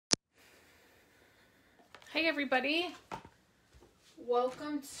Hi everybody,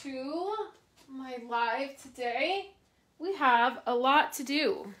 welcome to my live today. We have a lot to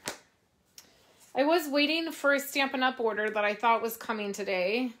do. I was waiting for a Stampin' Up! Order that I thought was coming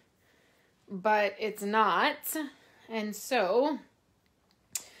today, but it's not. And so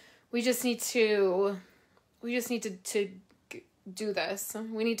we just need to do this.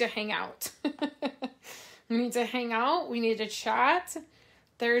 We need to hang out. We need to hang out. We need to chat.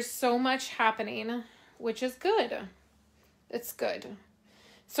 There's so much happening, which is good. It's good.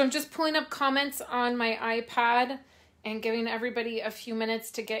 So I'm just pulling up comments on my iPad and giving everybody a few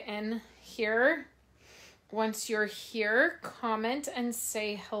minutes to get in here. Once you're here, comment and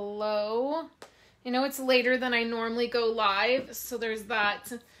say hello. You know, it's later than I normally go live, so there's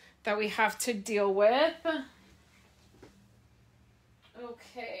that we have to deal with.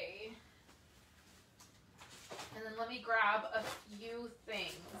 Okay. And then let me grab a few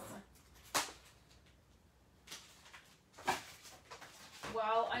things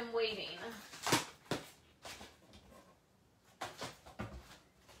while I'm waiting.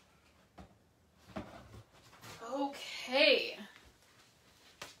 Okay.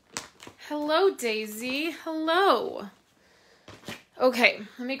 Hello, Daisy. Hello. Okay,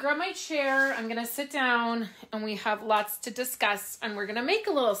 let me grab my chair. I'm going to sit down and we have lots to discuss and we're going to make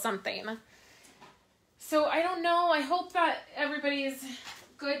a little something. So I don't know. I hope that everybody is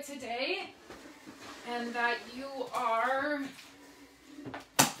good today and that you are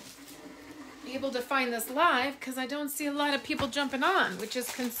able to find this live because I don't see a lot of people jumping on, which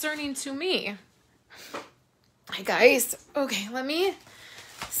is concerning to me. Hi guys. Okay, let me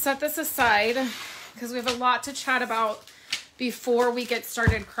set this aside because we have a lot to chat about before we get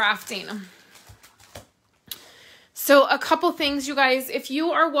started crafting. So a couple things, you guys, if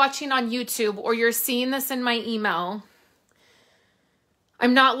you are watching on YouTube or you're seeing this in my email,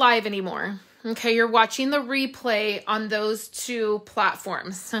 I'm not live anymore. Okay, you're watching the replay on those two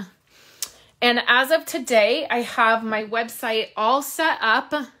platforms. And as of today, I have my website all set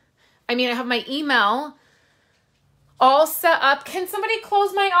up. I have my email all set up. Can somebody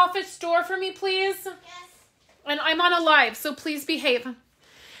close my office door for me, please? Yes. And I'm on a live, so please behave.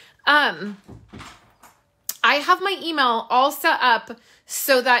 I have my email all set up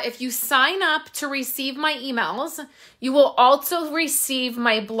so that if you sign up to receive my emails, you will also receive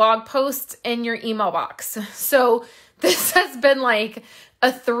my blog posts in your email box. So this has been like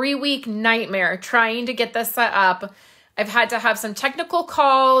a 3-week nightmare trying to get this set up. I've had to have some technical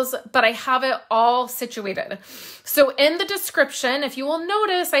calls, but I have it all situated. So in the description, if you will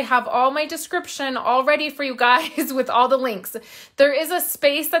notice, I have all my description all ready for you guys with all the links. There is a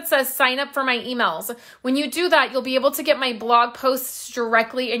space that says sign up for my emails. When you do that, you'll be able to get my blog posts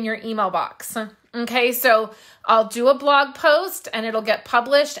directly in your email box. Okay, so I'll do a blog post and it'll get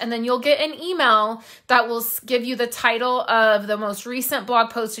published and then you'll get an email that will give you the title of the most recent blog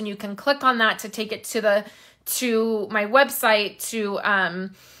post and you can click on that to take it to my website to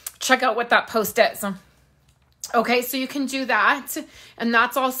check out what that post is. Okay, so you can do that and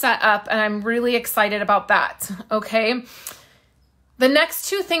that's all set up and I'm really excited about that. Okay, the next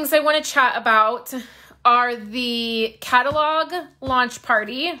two things I want to chat about are the catalog launch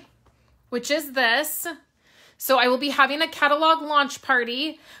party, which is this. So I will be having a catalog launch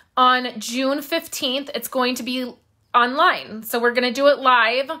party on June 15th. It's going to be online. So we're going to do it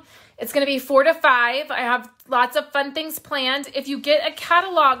live. It's going to be 4 to 5. I have lots of fun things planned. If you get a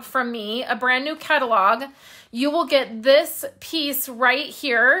catalog from me, a brand new catalog, you will get this piece right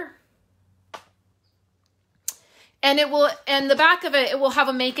here. And it will, in the back of it, it will have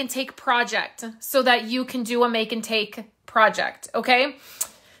a make and take project so that you can do a make and take project. Okay.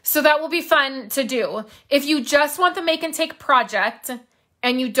 So that will be fun to do. If you just want the make and take project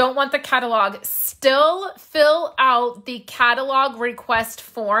and you don't want the catalog, still fill out the catalog request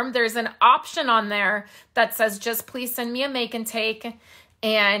form. There's an option on there that says, just please send me a make and take,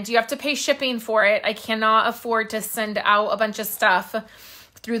 and you have to pay shipping for it. I cannot afford to send out a bunch of stuff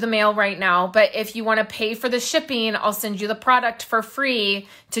through the mail right now, but if you want to pay for the shipping, I'll send you the product for free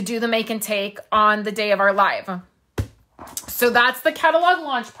to do the make and take on the day of our live. So that's the catalog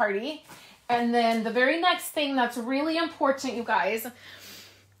launch party. And then the very next thing that's really important, you guys,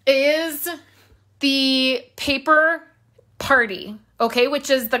 is the paper party, okay,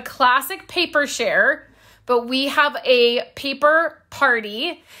 which is the classic paper share, but we have a paper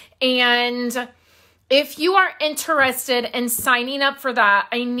party. And if you are interested in signing up for that,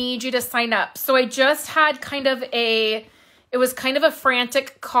 I need you to sign up. So I just had it was kind of a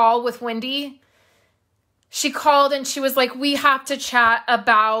frantic call with Wendy. She called and she was like, we have to chat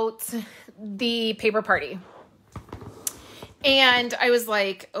about the paper party. And I was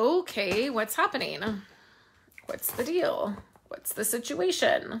like, okay, what's happening? What's the deal? What's the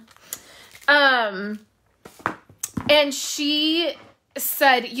situation? And she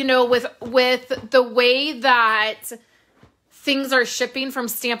said, you know, with the way that things are shipping from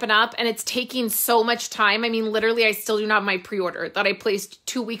Stampin' Up! And it's taking so much time. I mean, literally, I still do not have my pre-order that I placed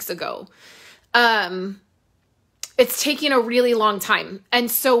 2 weeks ago. It's taking a really long time. And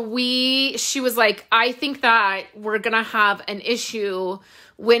so she was like, I think that we're going to have an issue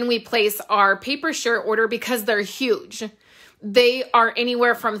when we place our paper shirt order because they're huge. They are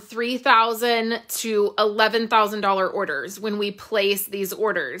anywhere from $3,000 to $11,000 orders when we place these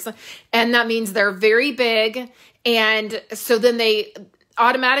orders. And that means they're very big. And so then they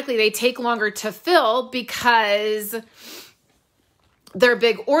take longer to fill because they're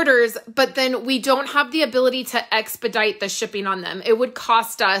big orders, but then we don't have the ability to expedite the shipping on them. It would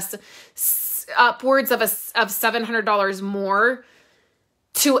cost us upwards of $700 more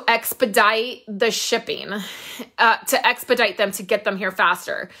to expedite the shipping, to expedite them, to get them here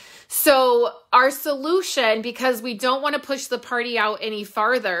faster. So our solution, because we don't want to push the party out any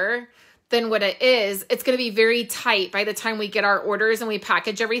farther than what it is, it's going to be very tight by the time we get our orders and we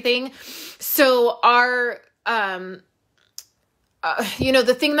package everything. So our, the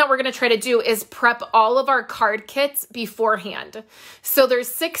thing that we're going to try to do is prep all of our card kits beforehand. So there's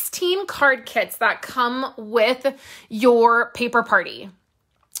 16 card kits that come with your paper party.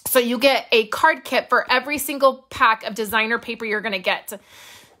 So you get a card kit for every single pack of designer paper you're going to get.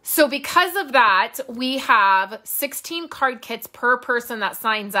 So because of that, we have 16 card kits per person that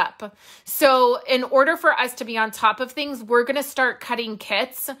signs up. So in order for us to be on top of things, we're going to start cutting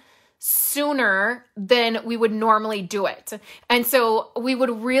kits sooner than we would normally do it. And so we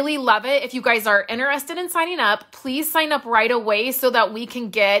would really love it if you guys are interested in signing up. Please sign up right away so that we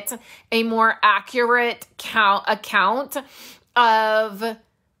can get a more accurate account of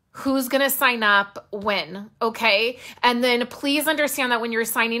who's going to sign up when, okay? And then please understand that when you're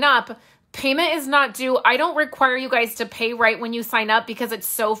signing up, payment is not due. I don't require you guys to pay right when you sign up because it's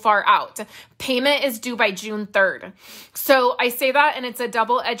so far out. Payment is due by June 3rd. So I say that, and it's a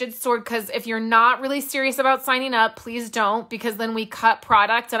double-edged sword, because if you're not really serious about signing up, please don't, because then we cut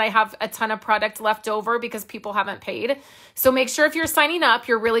product and I have a ton of product left over because people haven't paid. So make sure if you're signing up,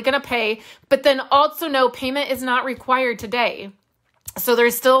 you're really going to pay, but then also know payment is not required today. So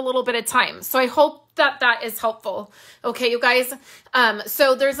there's still a little bit of time. So I hope that is helpful. Okay, you guys.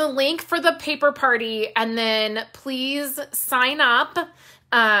 So there's a link for the paper party, and then please sign up.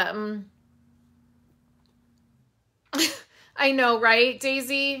 I know, right,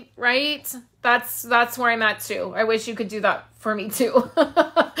 Daisy? Right? That's where I'm at too. I wish you could do that for me too.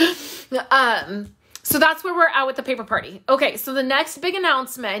 So that's where we're at with the paper party. Okay, so the next big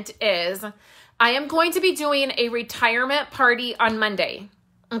announcement is I am going to be doing a retirement party on Monday.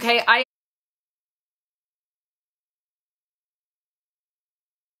 Okay,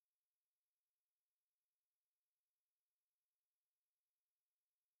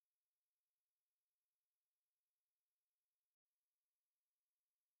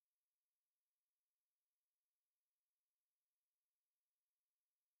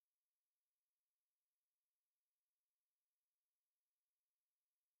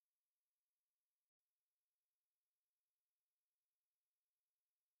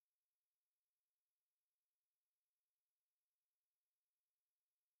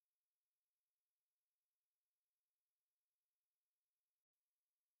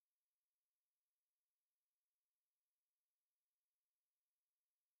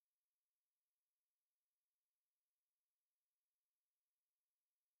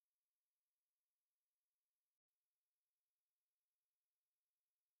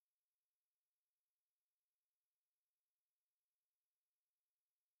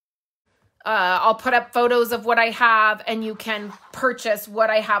 I'll put up photos of what I have, and you can purchase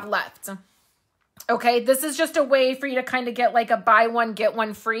what I have left. Okay, this is just a way for you to kind of get like a buy one, get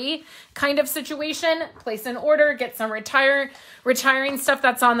one free kind of situation. Place an order, get some retiring stuff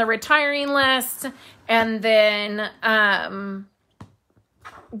that's on the retiring list, and then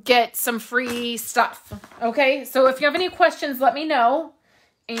get some free stuff. Okay, so if you have any questions, let me know,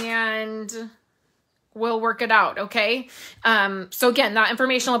 and we'll work it out, okay? So again, that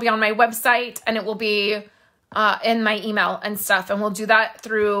information will be on my website, and it will be in my email and stuff, and we'll do that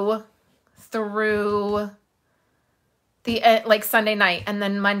through the like Sunday night, and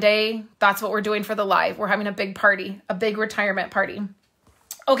then Monday, that's what we're doing for the live. We're having a big party, a big retirement party.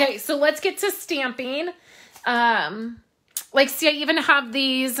 Okay, so let's get to stamping. Like, see, I even have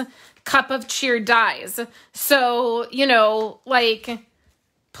these cup of cheer dies. So, like,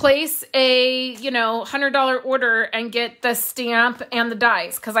 place a, $100 order and get the stamp and the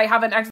dies, because I have an extra